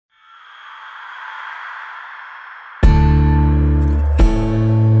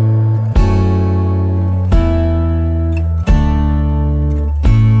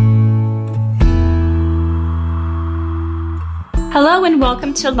Hello and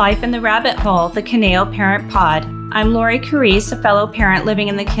welcome to Life in the Rabbit Hole, the Conejo Parent Pod. I'm Lori Carice, a fellow parent living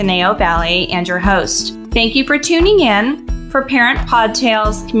in the Conejo Valley and your host. Thank you for tuning in for Parent Pod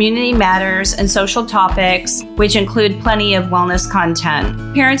Tales, Community Matters, and social topics, which include plenty of wellness content.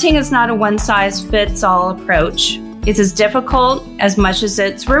 Parenting is not a one-size-fits-all approach. It's as difficult as much as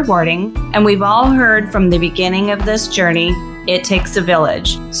it's rewarding, and we've all heard from the beginning of this journey, it takes a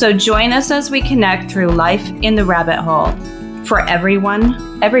village. So join us as we connect through Life in the Rabbit Hole. For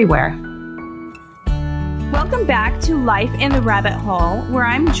everyone, everywhere. Welcome back to Life in the Rabbit Hole, where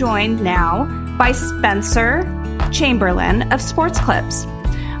I'm joined now by Spencer Chamberlain of Sports Clips.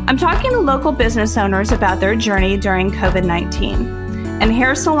 I'm talking to local business owners about their journey during COVID-19. And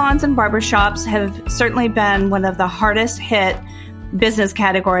hair salons and barbershops have certainly been one of the hardest hit business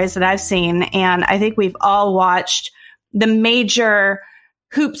categories that I've seen. And I think we've all watched the major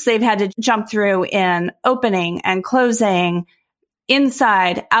hoops they've had to jump through in opening and closing,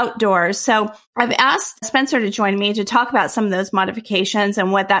 inside, outdoors. So I've asked Spencer to join me to talk about some of those modifications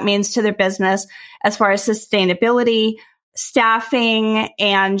and what that means to their business as far as sustainability, staffing,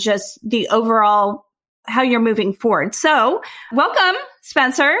 and just the overall how you're moving forward. So welcome,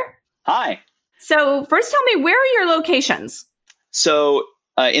 Spencer. Hi. So first tell me, where are your locations? So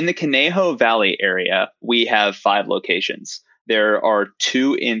in the Conejo Valley area, we have 5 locations. There are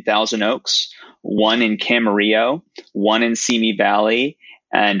 2 in Thousand Oaks, 1 in Camarillo, 1 in Simi Valley,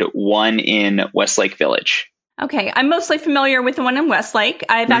 and 1 in Westlake Village. Okay. I'm mostly familiar with the one in Westlake.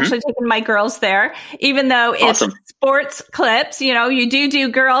 I've actually taken my girls there, even though it's Awesome. Sports Clips. You know, you do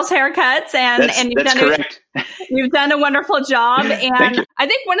girls' haircuts and you've done a wonderful job. And I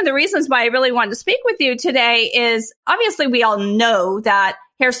think one of the reasons why I really wanted to speak with you today is obviously we all know that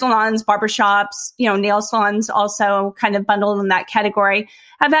hair salons, barbershops, nail salons also kind of bundled in that category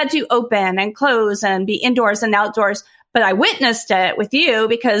have had to open and close and be indoors and outdoors. But I witnessed it with you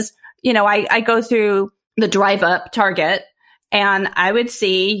because, I go through the drive up Target and I would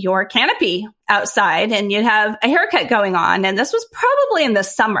see your canopy outside and you'd have a haircut going on. And this was probably in the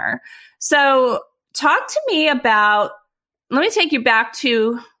summer. So talk to me about, let me take you back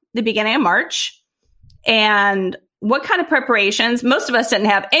to the beginning of March and what kind of preparations. Most of us didn't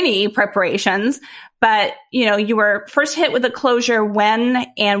have any preparations, but you were first hit with a closure when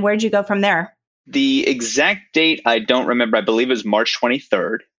and where'd you go from there? The exact date, I don't remember. I believe it was March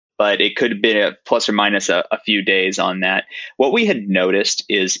 23rd. But it could have been a plus or minus a few days on that. What we had noticed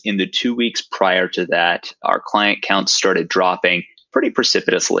is in the 2 weeks prior to that, our client counts started dropping pretty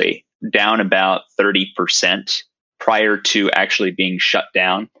precipitously, down about 30% prior to actually being shut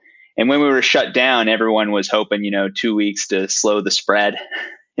down. And when we were shut down, everyone was hoping, 2 weeks to slow the spread.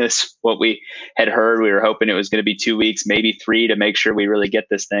 That's what we had heard. We were hoping it was going to be 2 weeks, maybe 3 to make sure we really get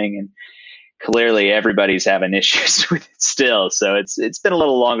this thing. And clearly everybody's having issues with it still. So it's been a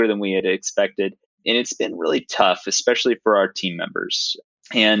little longer than we had expected. And it's been really tough, especially for our team members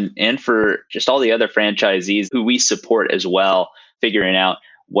and for just all the other franchisees who we support as well, figuring out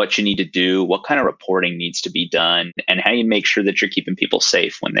what you need to do, what kind of reporting needs to be done, and how you make sure that you're keeping people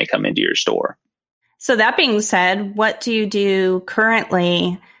safe when they come into your store. So that being said, what do you do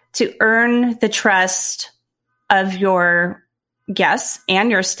currently to earn the trust of your guests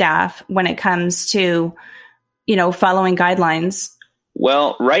and your staff when it comes to, following guidelines?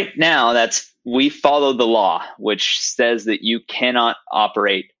 Well, right now we follow the law, which says that you cannot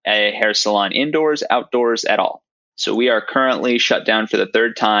operate a hair salon indoors, outdoors at all. So we are currently shut down for the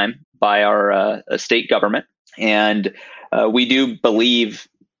 3rd time by our state government. And we do believe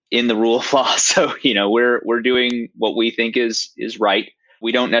in the rule of law. So, we're doing what we think is right.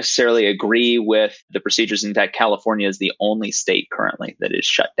 We don't necessarily agree with the procedures. In fact, California is the only state currently that is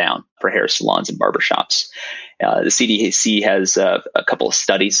shut down for hair salons and barbershops. The CDC has a couple of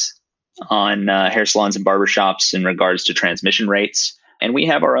studies on hair salons and barbershops in regards to transmission rates. And we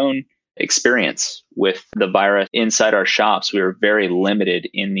have our own experience with the virus inside our shops. We were very limited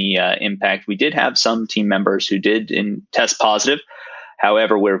in the impact. We did have some team members who did test positive.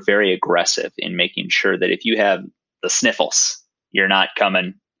 However, we're very aggressive in making sure that if you have the sniffles, you're not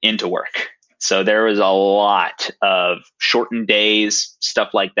coming into work. So there was a lot of shortened days,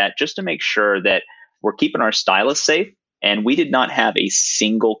 stuff like that, just to make sure that we're keeping our stylists safe. And we did not have a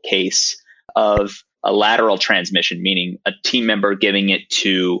single case of a lateral transmission, meaning a team member giving it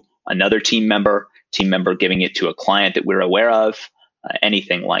to another team member giving it to a client that we're aware of,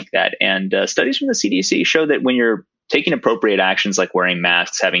 anything like that. And studies from the CDC show that when you're taking appropriate actions like wearing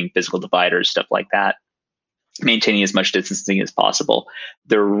masks, having physical dividers, stuff like that, maintaining as much distancing as possible,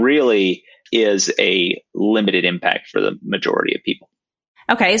 there really is a limited impact for the majority of people.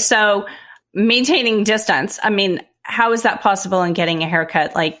 Okay, so maintaining distance. I mean, how is that possible in getting a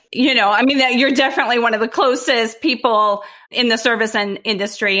haircut? You're definitely one of the closest people in the service and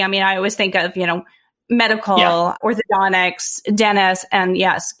industry. I mean, I always think of, medical, orthodontics, dentists, and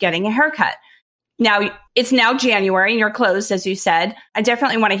yes, getting a haircut. Now, it's now January and you're closed, as you said. I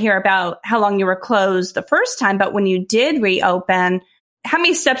definitely want to hear about how long you were closed the first time, but when you did reopen, how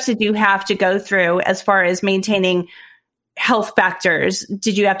many steps did you have to go through as far as maintaining health factors?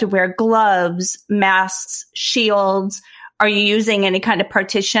 Did you have to wear gloves, masks, shields? Are you using any kind of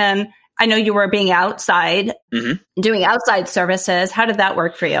partition? I know you were being outside, doing outside services. How did that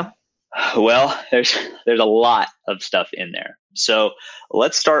work for you? Well, there's a lot of stuff in there. So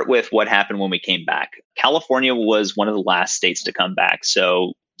let's start with what happened when we came back. California was one of the last states to come back.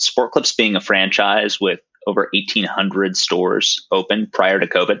 So Sport Clips being a franchise with over 1,800 stores open prior to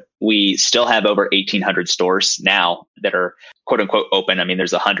COVID. We still have over 1,800 stores now that are quote unquote open. I mean,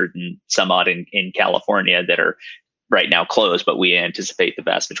 there's 100 and some odd in California that are right now closed, but we anticipate the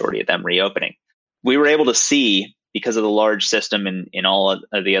vast majority of them reopening. We were able to see, because of the large system in all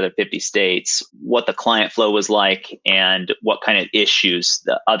of the other 50 states, what the client flow was like and what kind of issues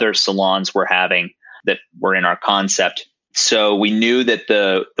the other salons were having that were in our concept. So we knew that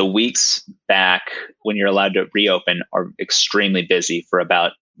the weeks back when you're allowed to reopen are extremely busy for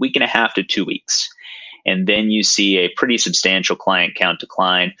about a week and a half to 2 weeks. And then you see a pretty substantial client count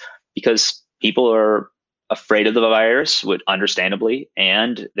decline because people are afraid of the virus, understandably,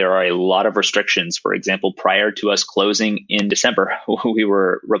 and there are a lot of restrictions. For example, prior to us closing in December, we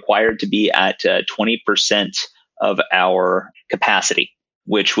were required to be at 20% of our capacity,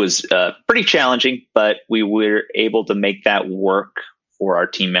 which was pretty challenging, but we were able to make that work for our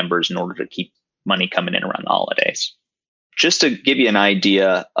team members in order to keep money coming in around the holidays. Just to give you an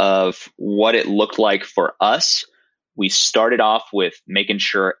idea of what it looked like for us, we started off with making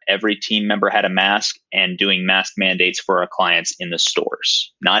sure every team member had a mask and doing mask mandates for our clients in the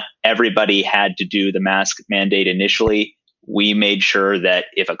stores. Not everybody had to do the mask mandate initially. We made sure that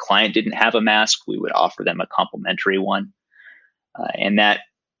if a client didn't have a mask, we would offer them a complimentary one. And that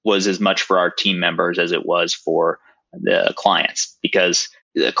was as much for our team members as it was for the clients, because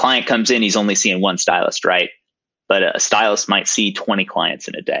the client comes in, he's only seeing one stylist, right? But a stylist might see 20 clients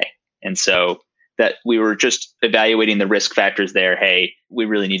in a day. And so that we were just evaluating the risk factors there. Hey, we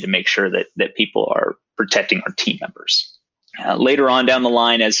really need to make sure that people are protecting our team members. Later on down the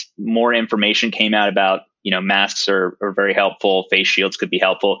line, as more information came out about, masks are very helpful, face shields could be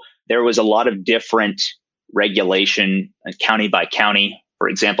helpful, there was a lot of different regulation county by county. For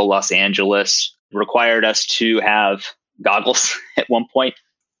example, Los Angeles required us to have goggles at one point,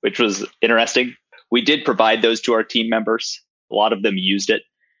 which was interesting. We did provide those to our team members. A lot of them used it.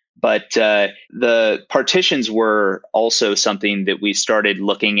 But the partitions were also something that we started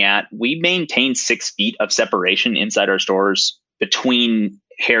looking at. We maintained 6 feet of separation inside our stores between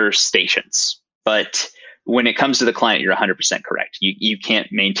hair stations. But when it comes to the client, you're 100% correct. You can't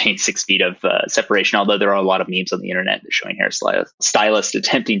maintain 6 feet of separation, although there are a lot of memes on the internet showing hair stylists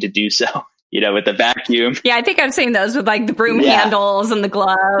attempting to do so, with the vacuum. Yeah, I think I've seen those with like the broom handles and the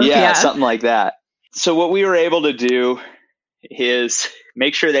gloves. Yeah, something like that. So what we were able to do is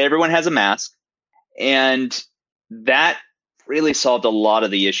make sure that everyone has a mask. And that really solved a lot of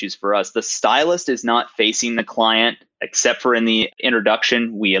the issues for us. The stylist is not facing the client, except for in the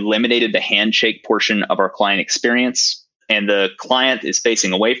introduction. We eliminated the handshake portion of our client experience. And the client is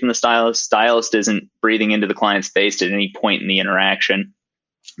facing away from the stylist. Stylist isn't breathing into the client's face at any point in the interaction,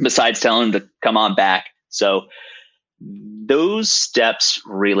 besides telling them to come on back. So those steps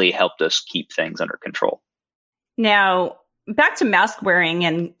really helped us keep things under control. Now, back to mask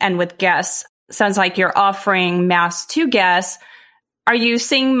wearing and with guests, sounds like you're offering masks to guests. Are you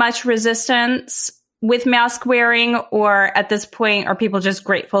seeing much resistance with mask wearing, or at this point, are people just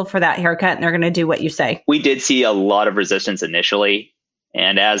grateful for that haircut and they're going to do what you say? We did see a lot of resistance initially.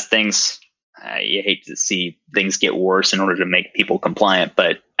 And as things, you hate to see things get worse in order to make people compliant.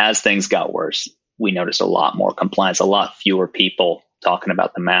 But as things got worse, we noticed a lot more compliance, a lot fewer people talking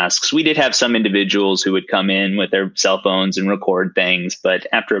about the masks. We did have some individuals who would come in with their cell phones and record things, but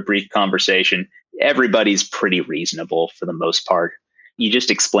after a brief conversation, everybody's pretty reasonable for the most part. You just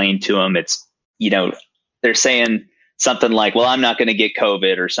explain to them, it's, they're saying something like, well, I'm not going to get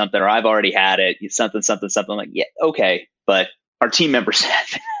COVID or something, or I've already had it, something like, yeah, okay. But our team members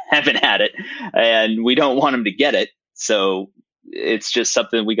haven't had it and we don't want them to get it. So it's just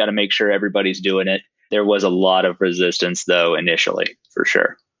something we got to make sure everybody's doing it. There was a lot of resistance, though, initially, for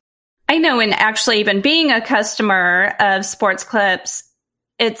sure. I know, and actually, even being a customer of Sports Clips,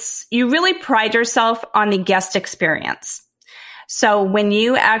 you really pride yourself on the guest experience. So when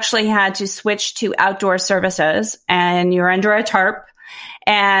you actually had to switch to outdoor services and you're under a tarp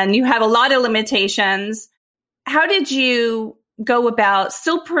and you have a lot of limitations, how did you go about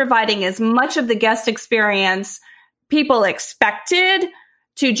still providing as much of the guest experience people expected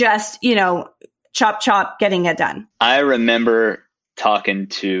to just, chop, getting it done? I remember talking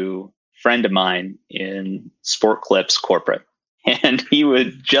to a friend of mine in Sport Clips corporate, and he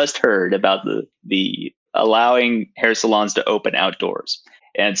would just heard about the allowing hair salons to open outdoors.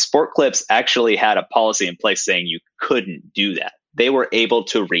 And Sport Clips actually had a policy in place saying you couldn't do that. They were able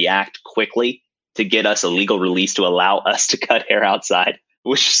to react quickly to get us a legal release to allow us to cut hair outside,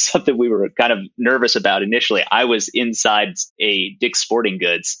 which is something we were kind of nervous about initially. I was inside a Dick's Sporting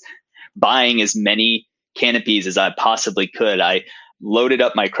Goods buying as many canopies as I possibly could. I loaded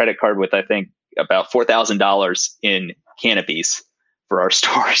up my credit card with, I think, about $4,000 in canopies for our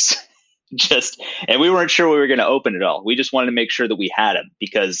stores. And we weren't sure we were going to open it all. We just wanted to make sure that we had them,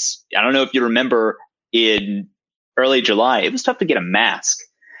 because I don't know if you remember, in early July, it was tough to get a mask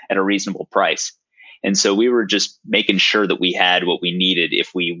at a reasonable price. And so we were just making sure that we had what we needed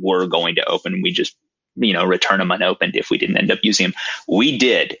if we were going to open. We just, return them unopened if we didn't end up using them. We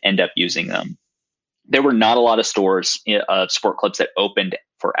did end up using them. There were not a lot of stores of Sport Clips that opened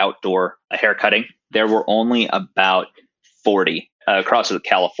for outdoor hair cutting. There were only about 40 across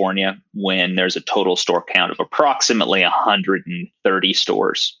California, when there's a total store count of approximately 130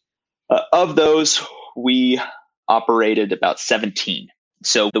 stores. Of those, we operated about 17.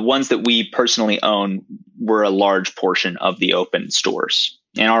 So the ones that we personally own were a large portion of the open stores.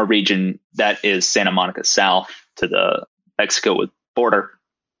 In our region, that is Santa Monica South to the Mexico border,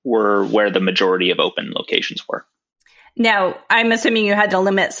 were where the majority of open locations were. Now, I'm assuming you had to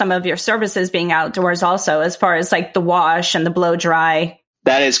limit some of your services being outdoors also, as far as like the wash and the blow dry.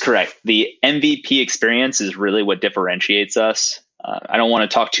 That is correct. The MVP experience is really what differentiates us. I don't want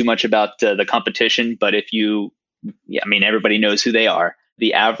to talk too much about the competition, but everybody knows who they are.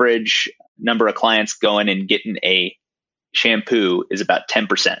 The average number of clients going and getting a shampoo is about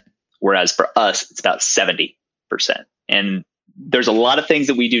 10%, whereas for us, it's about 70%. And there's a lot of things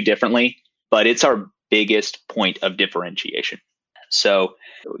that we do differently, but it's our biggest point of differentiation. So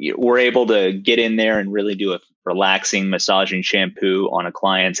we're able to get in there and really do a relaxing, massaging shampoo on a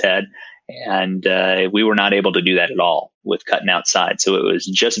client's head. And we were not able to do that at all with cutting outside. So it was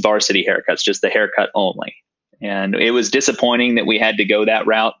just varsity haircuts, just the haircut only. And it was disappointing that we had to go that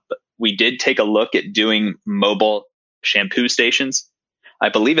route. But we did take a look at doing mobile shampoo stations. I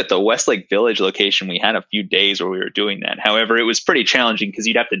believe at the Westlake Village location, we had a few days where we were doing that. However, it was pretty challenging because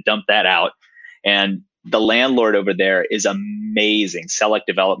you'd have to dump that out. And the landlord over there is amazing. Select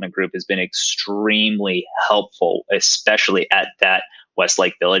Development Group has been extremely helpful, especially at that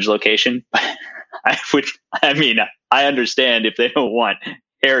Westlake Village location. I understand if they don't want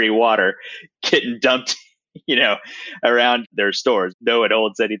hairy water getting dumped, around their stores. No one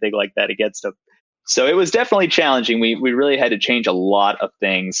holds anything like that against them. So it was definitely challenging. We really had to change a lot of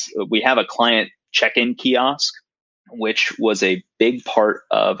things. We have a client check-in kiosk, which was a big part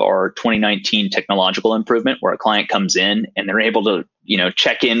of our 2019 technological improvement, where a client comes in and they're able to,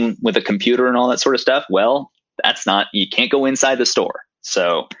 check in with a computer and all that sort of stuff. Well, you can't go inside the store.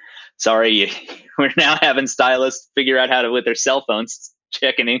 So sorry, we're now having stylists figure out how to, with their cell phones,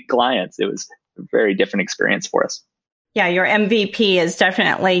 checking in clients. It was a very different experience for us. Yeah, your MVP is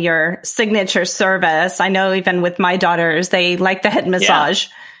definitely your signature service. I know even with my daughters, they like the head massage.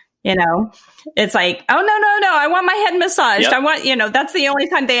 Yeah. It's like, oh, no, I want my head massaged. Yep. I want, that's the only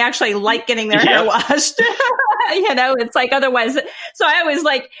time they actually like getting their hair washed. It's like otherwise. So I always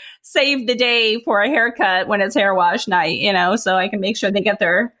save the day for a haircut when it's hair wash night, so I can make sure they get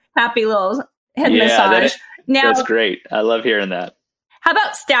their happy little head massage. That's great. I love hearing that. How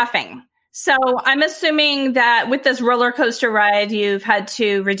about staffing? So I'm assuming that with this roller coaster ride, you've had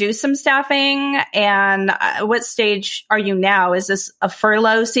to reduce some staffing. And what stage are you now? Is this a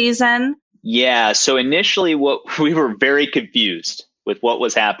furlough season? Yeah. So initially, we were very confused with what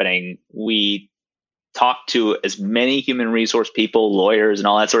was happening. We talked to as many human resource people, lawyers, and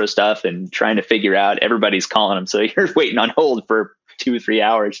all that sort of stuff, and trying to figure out. Everybody's calling them, so you're waiting on hold for 2 or 3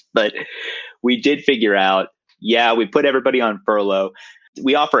 hours. But we did figure out. Yeah, we put everybody on furlough.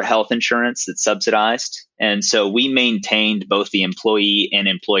 We offer health insurance that's subsidized. And so we maintained both the employee and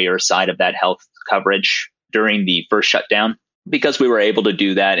employer side of that health coverage during the first shutdown, because we were able to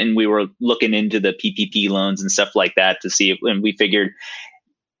do that. And we were looking into the PPP loans and stuff like that to see and we figured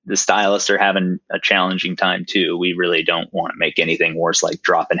the stylists are having a challenging time too. We really don't want to make anything worse, like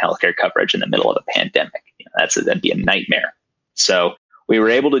dropping healthcare coverage in the middle of a pandemic. That'd be a nightmare. So we were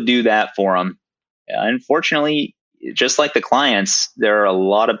able to do that for them. Unfortunately, just like the clients, there are a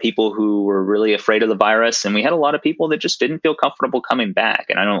lot of people who were really afraid of the virus, and we had a lot of people that just didn't feel comfortable coming back.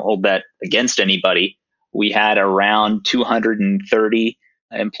 And I don't hold that against anybody. We had around 230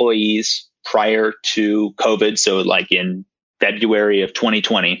 employees prior to COVID. So like in February of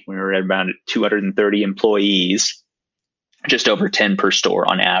 2020, we were at around 230 employees, just over 10 per store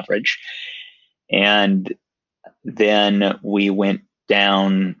on average. And then we went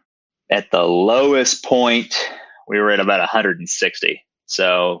down at the lowest point, we were at about 160.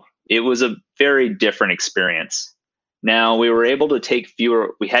 So it was a very different experience. Now we were able to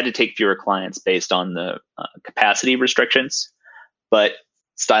we had to take fewer clients based on the capacity restrictions, but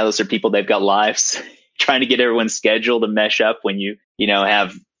stylists are people, they've got lives. Trying to get everyone's schedule to mesh up when you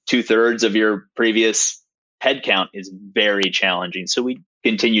have 2/3 of your previous headcount is very challenging. So we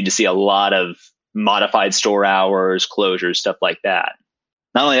continued to see a lot of modified store hours, closures, stuff like that.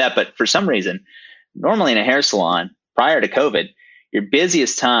 Not only that, but for some reason, normally in a hair salon prior to COVID, your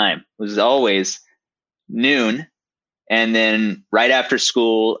busiest time was always noon and then right after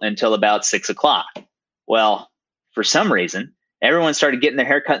school until about 6 o'clock. Well, for some reason, everyone started getting their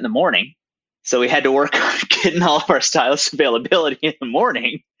hair cut in the morning. So we had to work on getting all of our stylists availability in the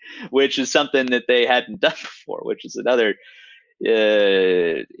morning, which is something that they hadn't done before, which is another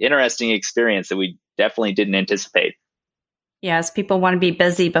interesting experience that we definitely didn't anticipate. Yes, people want to be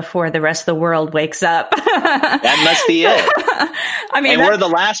busy before the rest of the world wakes up. That must be it. I mean, and we're the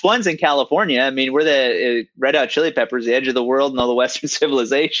last ones in California. I mean, we're the Red Hot Chili Peppers, the edge of the world and all the Western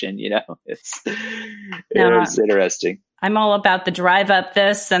civilization. It's interesting. I'm all about the drive up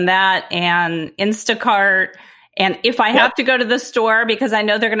this and that and Instacart. And if I have to go to the store because I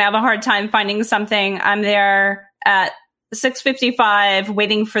know they're going to have a hard time finding something, I'm there at 6:55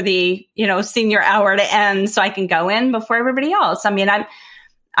 waiting for the, senior hour to end so I can go in before everybody else. I mean,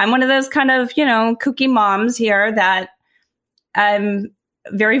 I'm one of those kind of, kooky moms here that I'm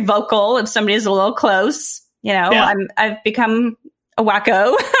very vocal if somebody's a little close. I've become a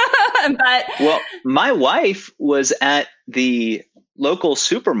wacko. Well, my wife was at the local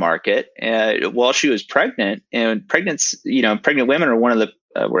supermarket while she was pregnant, and pregnant women are one of the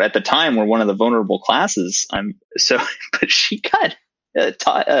were at the time were one of the vulnerable classes. But she got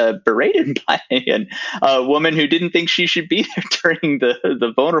berated by a woman who didn't think she should be there during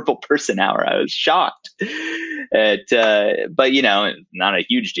the vulnerable person hour. I was shocked. But not a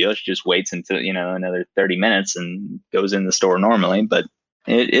huge deal. She just waits until another 30 minutes and goes in the store normally, but.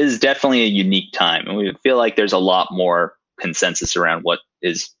 It is definitely a unique time, and we feel like there's a lot more consensus around what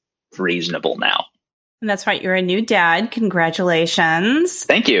is reasonable now. And that's right. You're a new dad. Congratulations.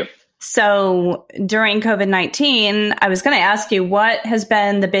 Thank you. So during COVID-19, I was going to ask you, what has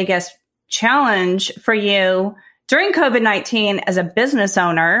been the biggest challenge for you during COVID-19 as a business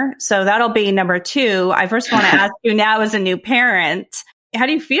owner? So that'll be number 2. I first want to ask you now as a new parent. How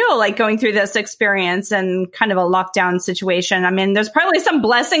do you feel like going through this experience and kind of a lockdown situation? I mean, there's probably some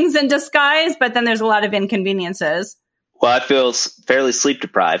blessings in disguise, but then there's a lot of inconveniences. Well, I feel fairly sleep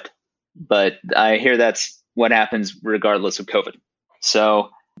deprived, but I hear that's what happens regardless of COVID. So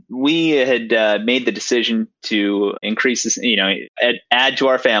we had made the decision to increase this, add to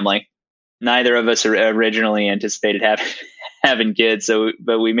our family. Neither of us originally anticipated having kids.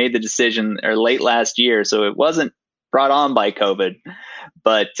 But we made the decision late last year. So it wasn't brought on by COVID,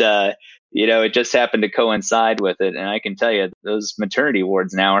 but it just happened to coincide with it. And I can tell you, those maternity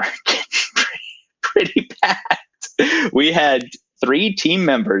wards now are pretty packed. We had 3 team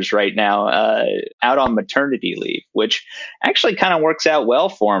members right now out on maternity leave, which actually kind of works out well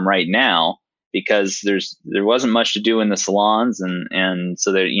for them right now because there wasn't much to do in the salons, and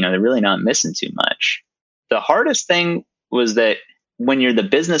so they're really not missing too much. The hardest thing was that when you're the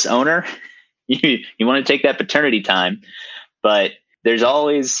business owner, you want to take that paternity time, but there's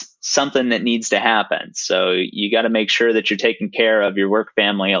always something that needs to happen. So you got to make sure that you're taking care of your work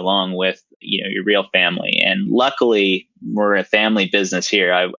family along with, your real family. And luckily, we're a family business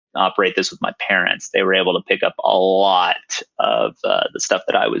here. I operate this with my parents. They were able to pick up a lot of the stuff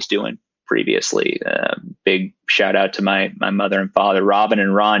that I was doing previously. Big shout out to my mother and father, Robin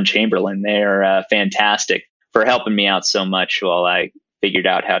and Ron Chamberlain. They're fantastic for helping me out so much while I figured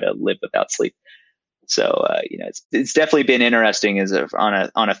out how to live without sleep. So, it's definitely been interesting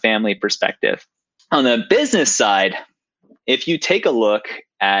on a family perspective. On the business side, if you take a look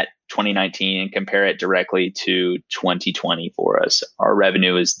at 2019 and compare it directly to 2020 for us, our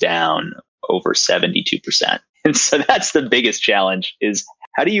revenue is down over 72%. And so that's the biggest challenge is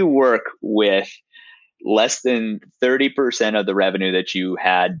how do you work with less than 30% of the revenue that you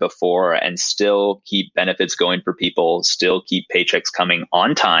had before and still keep benefits going for people, still keep paychecks coming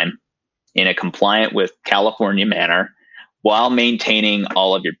on time, in a compliant with California manner while maintaining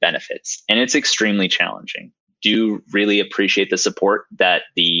all of your benefits. And it's extremely challenging. Do really appreciate the support that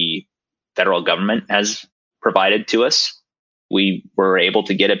the federal government has provided to us. We were able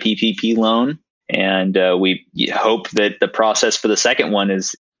to get a PPP loan, and we hope that the process for the second one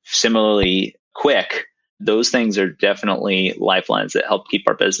is similarly quick. Those things are definitely lifelines that help keep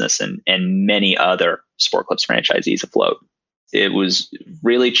our business and many other Sport Clips franchisees afloat. It was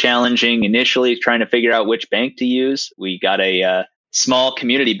really challenging initially trying to figure out which bank to use. We got a small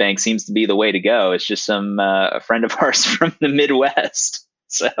community bank seems to be the way to go. It's just a friend of ours from the Midwest.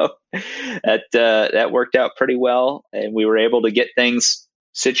 So that worked out pretty well. And we were able to get things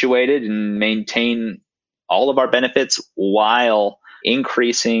situated and maintain all of our benefits while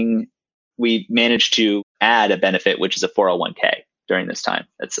increasing. We managed to add a benefit, which is a 401k during this time.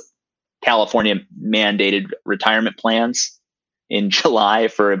 That's California mandated retirement plans in July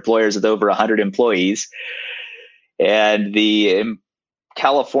for employers with over 100 employees. And the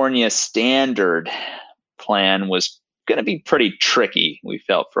California standard plan was going to be pretty tricky, we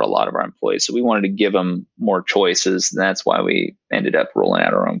felt, for a lot of our employees. So we wanted to give them more choices. And that's why we ended up rolling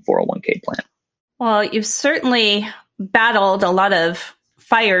out our own 401k plan. Well, you've certainly battled a lot of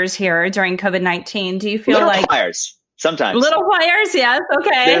fires here during COVID-19. Do you feel little fires? Sometimes. Little fires, yes.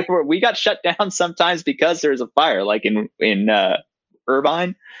 Okay. We got shut down sometimes because there's a fire. Like in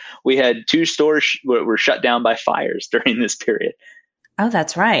Irvine, we had 2 stores were shut down by fires during this period. Oh,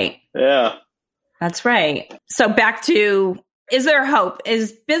 that's right. Yeah. That's right. So back to, is there hope?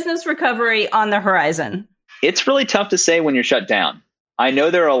 Is business recovery on the horizon? It's really tough to say when you're shut down. I know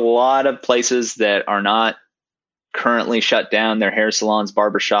there are a lot of places that are not currently shut down, their hair salons,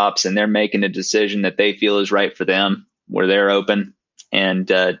 barbershops, and they're making a decision that they feel is right for them, where they're open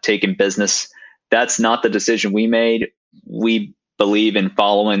and taking business. That's not the decision we made. We believe in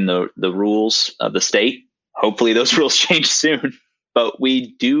following the rules of the state. Hopefully those rules change soon. But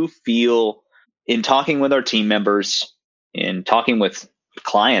we do feel, in talking with our team members, in talking with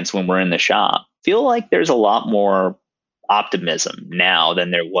clients when we're in the shop, feel like there's a lot more optimism now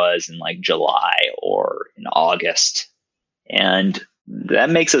than there was in like July or in August. And that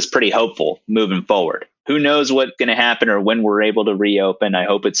makes us pretty hopeful moving forward. Who knows what's going to happen or when we're able to reopen. I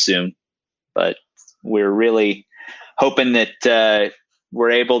hope it's soon. But we're really hoping that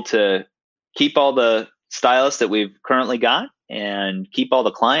we're able to keep all the stylists that we've currently got and keep all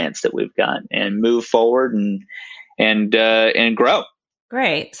the clients that we've got and move forward and grow.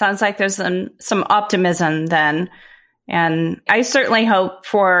 Great. Sounds like there's some optimism then. And I certainly hope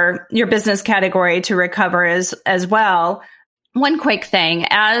for your business category to recover as well. One quick thing,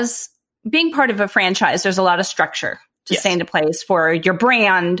 as being part of a franchise, there's a lot of structure to stay into place for your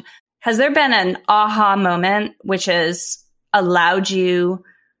brand. Has there been an aha moment which has allowed you,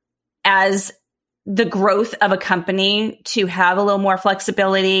 as the growth of a company, to have a little more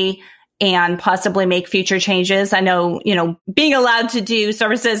flexibility and possibly make future changes? I know, being allowed to do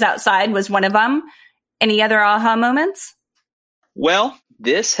services outside was one of them. Any other aha moments? Well,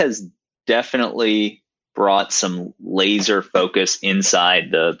 this has definitely brought some laser focus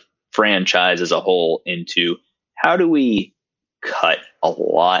inside the franchise as a whole into how do we cut a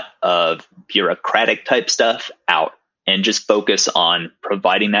lot of bureaucratic type stuff out and just focus on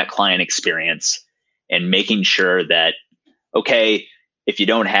providing that client experience and making sure that, okay, if you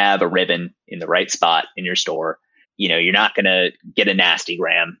don't have a ribbon in the right spot in your store, you're not going to get a nasty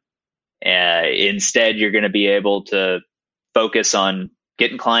gram. Instead, you're going to be able to focus on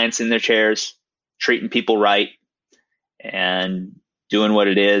getting clients in their chairs, treating people right, and doing what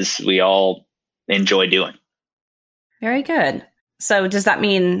it is we all enjoy doing. Very good. So does that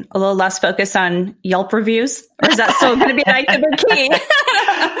mean a little less focus on Yelp reviews? Or is that still going to be like the big key?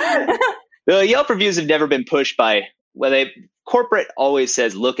 The Yelp reviews have never been pushed by, corporate always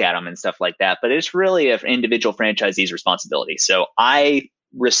says look at them and stuff like that, but it's really an individual franchisee's responsibility. So I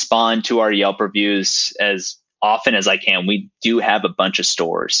respond to our Yelp reviews as often as I can. We do have a bunch of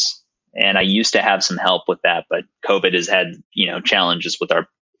stores, and I used to have some help with that, but COVID has had, challenges with our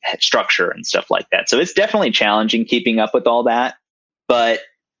structure and stuff like that. So it's definitely challenging keeping up with all that, but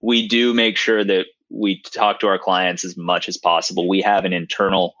we do make sure that we talk to our clients as much as possible. We have an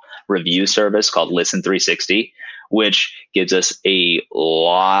internal review service called Listen 360, which gives us a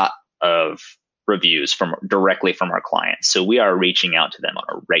lot of reviews directly from our clients. So we are reaching out to them on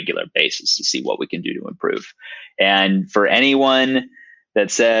a regular basis to see what we can do to improve. And for anyone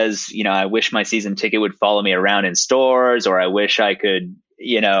that says, I wish my season ticket would follow me around in stores, or I wish I could,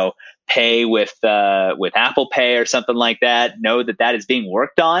 pay with Apple Pay or something like that, know that is being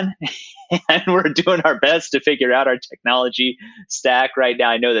worked on. And we're doing our best to figure out our technology stack right now.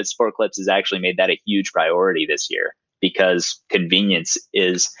 I know that Sport Clips has actually made that a huge priority this year because convenience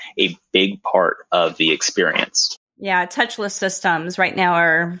is a big part of the experience. Yeah, touchless systems right now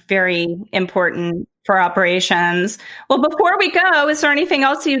are very important for operations. Well, before we go, is there anything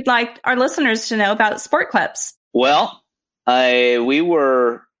else you'd like our listeners to know about Sport Clips? Well, we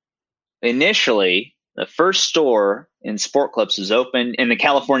were initially, the first store in Sport Clips was opened in the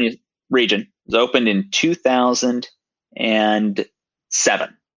California region. It was opened in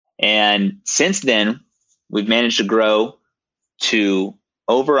 2007. And since then, we've managed to grow to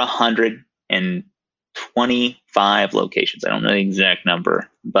over 125 locations. I don't know the exact number,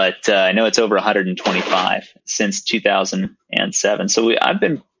 but I know it's over 125 since 2007. So I've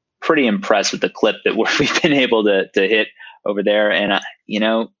been pretty impressed with the clip that we've been able to hit over there. And,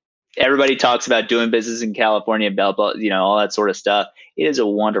 everybody talks about doing business in California, all that sort of stuff. It is a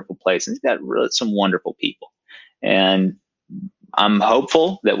wonderful place, and it's got some wonderful people. And I'm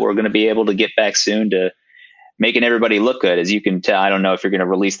hopeful that we're going to be able to get back soon to making everybody look good. As you can tell, I don't know if you're going to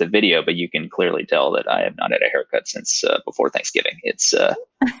release the video, but you can clearly tell that I have not had a haircut since before Thanksgiving. It's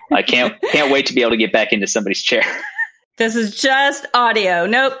I can't wait to be able to get back into somebody's chair. This is just audio.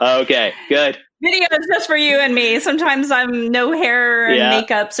 Nope. Okay, good. Video is just for you and me. Sometimes I'm no hair and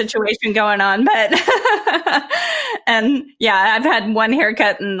makeup situation going on, but and I've had one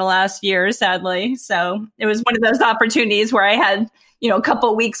haircut in the last year, sadly. So it was one of those opportunities where I had, a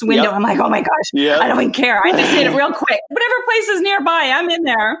couple weeks window. Yep. I'm like, oh my gosh, I don't even care. I just did it real quick. Whatever place is nearby, I'm in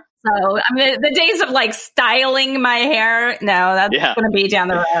there. So I mean, the days of like styling my hair, no, that's going to be down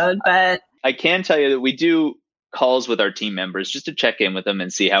the road. But I can tell you that we do calls with our team members just to check in with them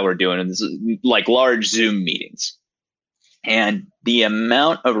and see how we're doing. And this is like large Zoom meetings. And the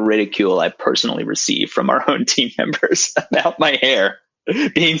amount of ridicule I personally receive from our own team members about my hair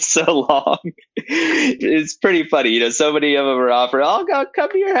being so long is pretty funny. So many of them are offering, I'll go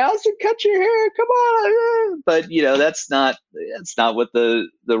come to your house and cut your hair. Come on. But that's not what the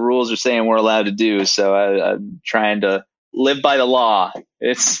rules are saying we're allowed to do. So I'm trying to live by the law.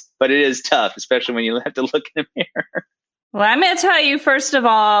 But it is tough, especially when you have to look in the mirror. Well, I'm going to tell you, first of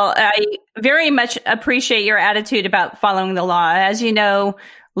all, I very much appreciate your attitude about following the law. As you know,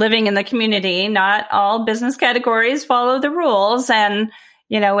 living in the community, not all business categories follow the rules. And,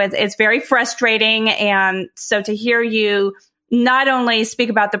 it's very frustrating. And so to hear you not only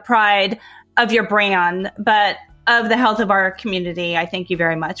speak about the pride of your brand, but of the health of our community, I thank you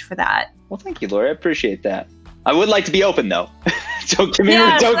very much for that. Well, thank you, Lori. I appreciate that. I would like to be open, though. Don't get me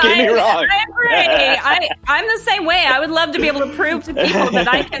wrong. I agree. I'm the same way. I would love to be able to prove to people that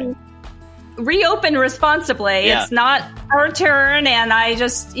I can reopen responsibly. Yeah. It's not our turn. And I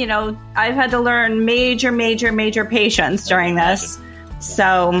just, I've had to learn major patience during this.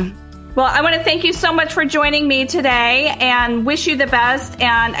 So, well, I want to thank you so much for joining me today and wish you the best.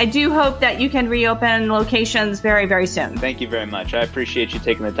 And I do hope that you can reopen locations very, very soon. Thank you very much. I appreciate you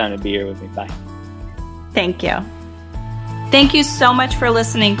taking the time to be here with me. Bye. Thank you. Thank you so much for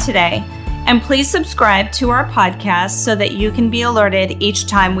listening today. And please subscribe to our podcast so that you can be alerted each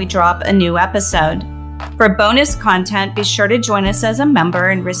time we drop a new episode. For bonus content, be sure to join us as a member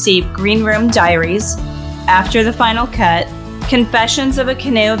and receive Green Room Diaries, After the Final Cut, Confessions of a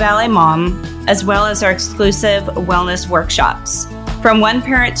Conejo Valley Mom, as well as our exclusive wellness workshops. From one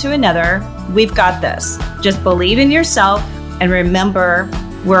parent to another, we've got this. Just believe in yourself and remember,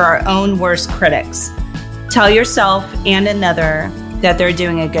 we're our own worst critics. Tell yourself and another that they're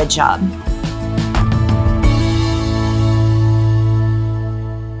doing a good job.